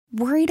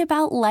Worried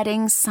about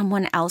letting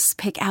someone else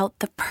pick out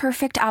the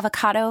perfect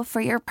avocado for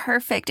your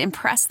perfect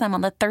impress them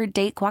on the third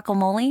date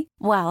guacamole?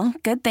 Well,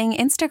 good thing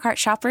Instacart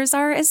shoppers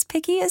are as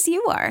picky as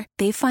you are.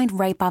 They find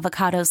ripe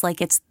avocados like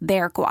it's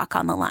their guac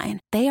on the line.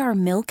 They are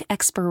milk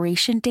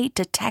expiration date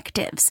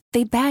detectives.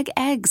 They bag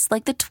eggs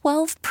like the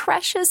 12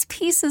 precious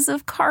pieces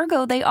of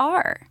cargo they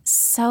are.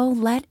 So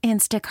let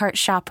Instacart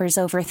shoppers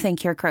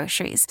overthink your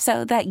groceries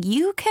so that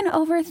you can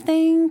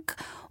overthink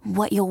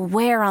what you'll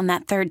wear on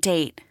that third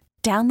date.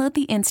 Download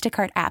the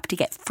Instacart app to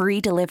get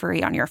free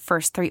delivery on your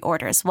first 3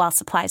 orders while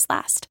supplies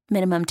last.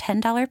 Minimum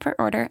 $10 per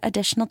order.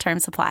 Additional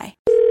terms apply.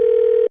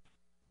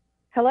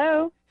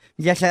 Hello?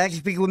 Yes, I'd like to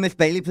speak with Miss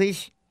Bailey,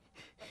 please.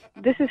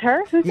 This is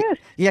her? Who's this?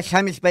 Yes,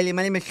 hi, Miss Bailey.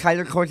 My name is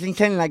Kyler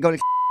Corsington, and I go to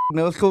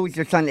middle school with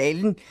your son,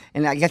 Aiden,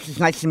 and I guess it's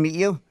nice to meet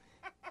you.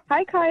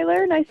 Hi,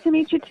 Kyler. Nice to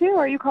meet you, too.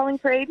 Are you calling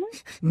for Aiden?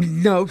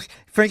 No,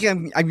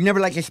 frankly, I'd never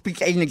like to speak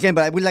to Aiden again,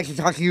 but I would like to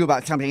talk to you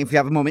about something if you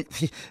have a moment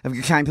of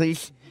your time,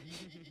 please.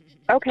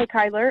 Okay,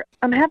 Kyler.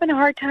 I'm having a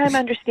hard time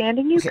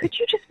understanding you. Could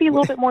you just be a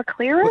little bit more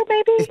clearer,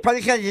 maybe? It's probably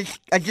because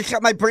I just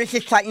got my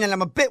braces tightened and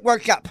I'm a bit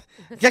worked up.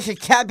 Just a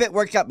tad bit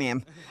worked up,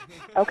 ma'am.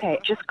 Okay,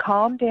 just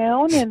calm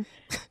down and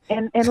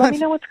let me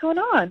know what's going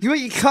on. You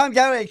want you calm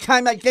down at a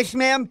time like this,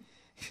 ma'am?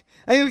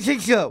 I don't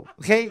think so,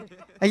 okay?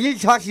 I need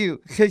to talk to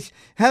you because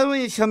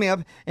Halloween is coming up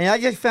and I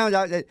just found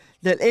out that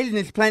Aiden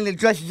is planning to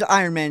dress as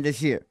Iron Man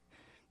this year.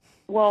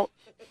 Well,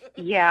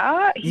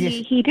 yeah,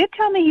 he did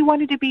tell me he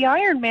wanted to be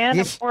Iron Man,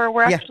 Yes. or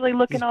we're actually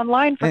looking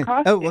online for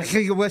costumes. Oh,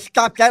 okay, well,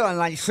 stop that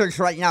online search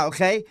right now,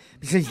 okay?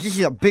 Because this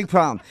is a big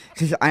problem.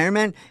 Because Iron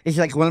Man is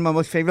like one of my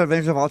most favorite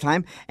Avengers of all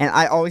time, and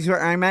I always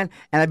wear Iron Man,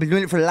 and I've been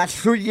doing it for the last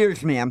 3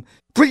 years, ma'am.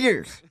 3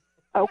 years.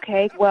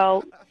 Okay,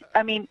 well,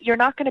 I mean, you're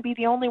not going to be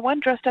the only one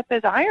dressed up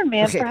as Iron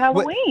Man for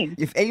Halloween. Well,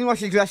 if anyone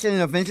wants to dress as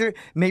an Avenger,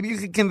 maybe you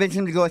could convince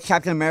him to go as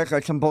Captain America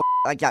or some bull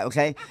like that,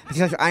 okay?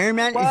 Because Iron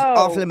Man is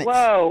off limits.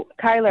 Whoa,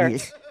 Kyler.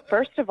 Yes.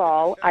 First of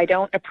all, I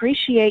don't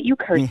appreciate you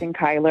cursing,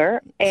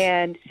 Kyler.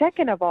 And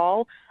second of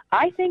all,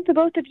 I think the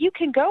both of you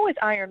can go as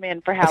Iron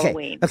Man for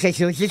Halloween. Okay,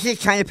 so is this the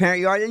kind of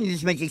parent you are then? You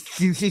just make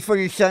excuses for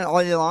your son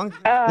all day long?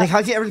 Like,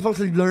 how's he ever supposed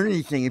to learn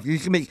anything if you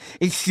just make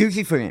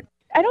excuses for him?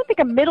 I don't think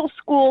a middle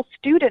school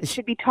student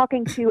should be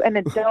talking to an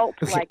adult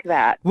like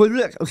that. Well,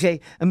 look, okay,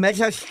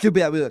 imagine how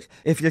stupid I would look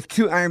if there's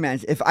 2 Iron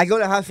Mans. If I go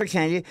to House for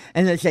Candy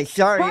and they say,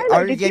 sorry, Tyler, I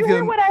already did gave you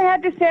hear what I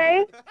had to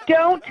say?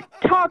 Don't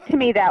talk to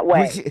me that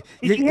way.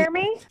 Did you hear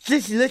me?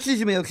 Just listen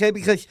to me, okay?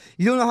 Because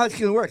you don't know how it's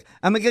going to work.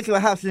 I'm going to get to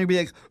a house and they'll be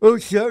like, oh,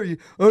 sorry,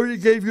 I already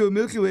gave you a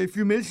Milky Way a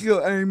few minutes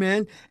ago, Iron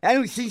Man. I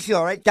don't think so,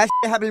 all right? That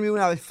happened to me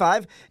when I was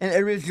 5, and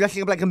everybody was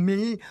dressing up like a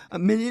minion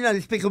of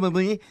Despicable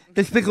Me,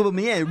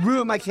 and it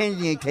ruined my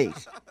candy taste.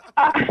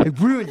 It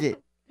ruined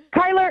it.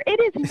 Kyler, it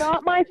is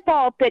not my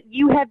fault that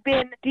you have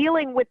been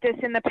dealing with this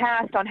in the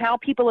past on how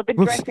people have been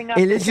dressing up.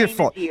 It is your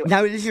fault. You.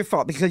 Now it is your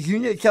fault because you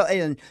need to tell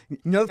Aiden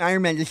no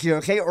Iron Man this year,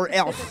 okay? Or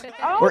else.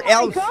 Oh or my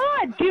else.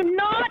 God! Do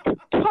not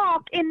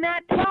talk in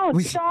that tone.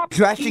 Stop.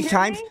 Drastic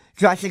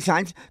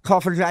times call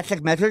for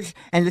drastic measures,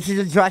 and this is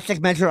a drastic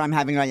measure I'm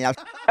having right now.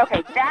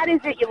 Okay, that is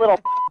it, you little.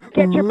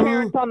 Get your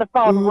parents on the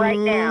phone right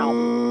now.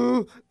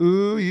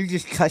 Ooh, you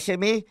just cuss at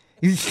me?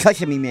 You just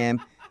cuss at me, ma'am.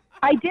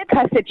 I did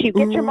cuss at you.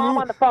 Get your mom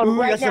on the phone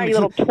right now, you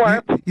little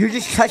twerp. You're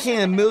just cussing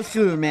at a middle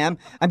schooler, ma'am.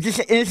 I'm just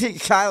an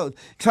innocent child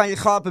trying to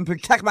call up and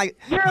protect my...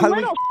 You're a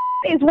little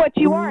is what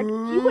you are.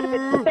 You would have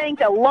been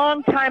spanked a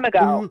long time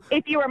ago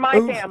if you were my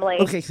family.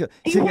 Okay, so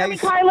Do you hear me,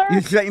 Kyler?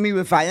 You're threatening me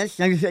with violence?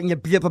 Now you're threatening to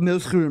beat up a middle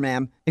schooler,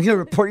 ma'am. I'm going to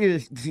report you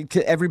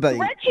to everybody.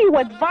 Threat you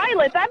with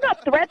violence? I'm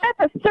not threat.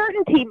 That's a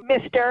certainty,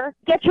 mister.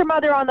 Get your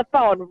mother on the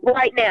phone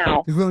right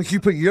now. Why don't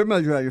you put your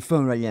mother on your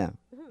phone right now?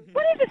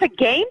 What is this, a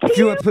game to If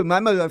you? you want to put my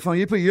mother on the phone,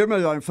 you put your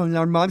mother on the phone, and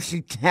our mom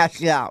should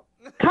cash it out.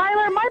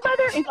 Kyler, my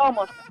mother is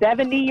almost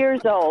 70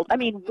 years old. I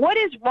mean, what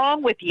is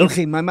wrong with you?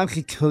 Okay, my mom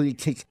could totally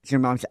take your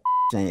mom's ass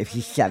if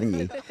she's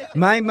 70.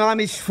 My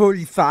mom is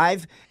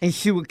 45, and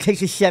she would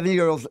kick a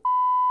 70-year-old's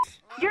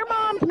Your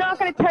mom's not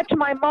going to touch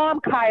my mom,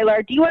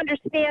 Kyler. Do you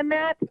understand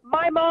that?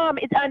 My mom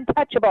is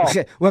untouchable.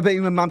 Okay, what about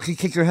your mom could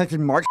kick your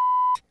husband, Mark?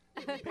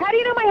 How do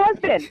you know my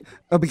husband?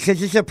 Oh, because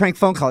it's a prank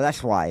phone call,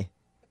 that's why.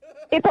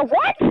 It's a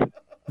what?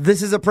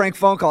 This is a prank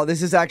phone call.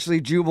 This is actually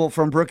Jubal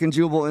from Brooke and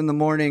Jubal in the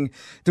Morning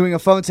doing a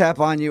phone tap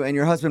on you, and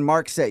your husband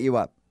Mark set you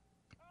up.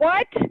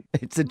 What?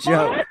 It's a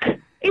joke. Mark?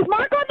 Is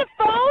Mark on the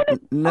phone?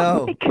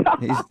 No, Oh my God.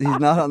 he's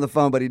not on the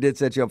phone, but he did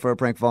set you up for a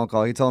prank phone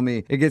call. He told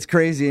me it gets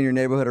crazy in your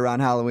neighborhood around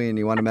Halloween, and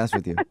you want to mess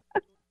with you.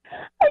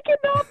 I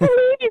cannot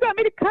believe you got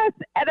me to cuss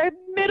at a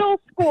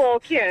middle school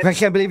kid. I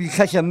can't believe you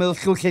cussed a middle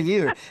school kid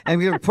either. I'm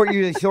going to report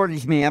you to the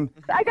authorities, ma'am.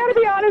 I got to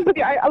be honest with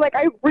you.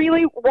 I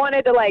really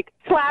wanted to,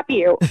 slap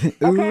you.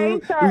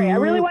 Okay? Sorry. I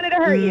really wanted to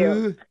hurt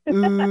you.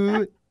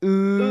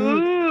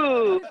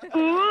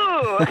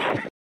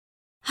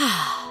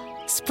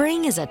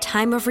 Spring is a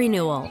time of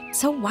renewal,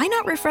 so why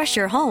not refresh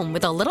your home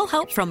with a little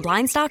help from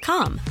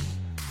Blinds.com?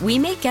 We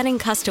make getting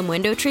custom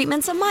window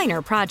treatments a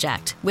minor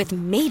project with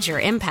major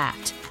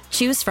impact.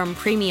 Choose from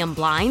premium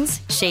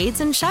blinds, shades,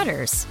 and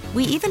shutters.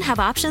 We even have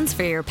options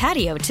for your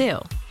patio, too.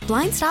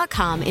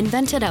 Blinds.com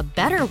invented a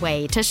better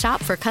way to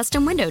shop for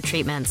custom window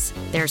treatments.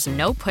 There's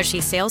no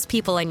pushy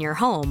salespeople in your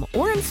home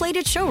or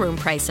inflated showroom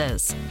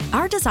prices.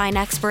 Our design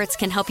experts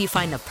can help you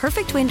find the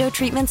perfect window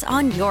treatments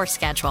on your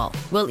schedule.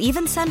 We'll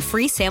even send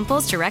free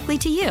samples directly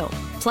to you.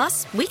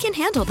 Plus, we can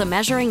handle the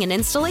measuring and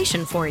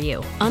installation for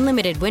you.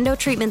 Unlimited window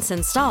treatments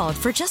installed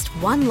for just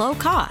one low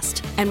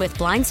cost. And with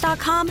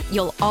Blinds.com,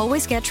 you'll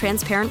always get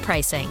transparent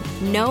pricing.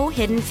 No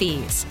hidden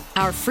fees.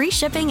 Our free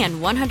shipping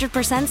and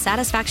 100%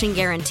 satisfaction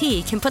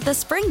guarantee can put the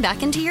spring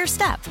back into your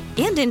step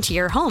and into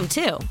your home,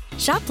 too.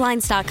 Shop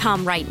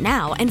Blinds.com right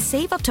now and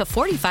save up to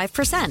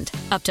 45%.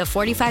 Up to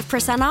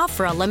 45% off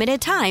for a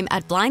limited time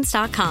at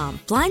Blinds.com.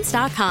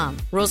 Blinds.com.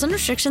 Rules and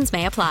restrictions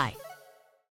may apply.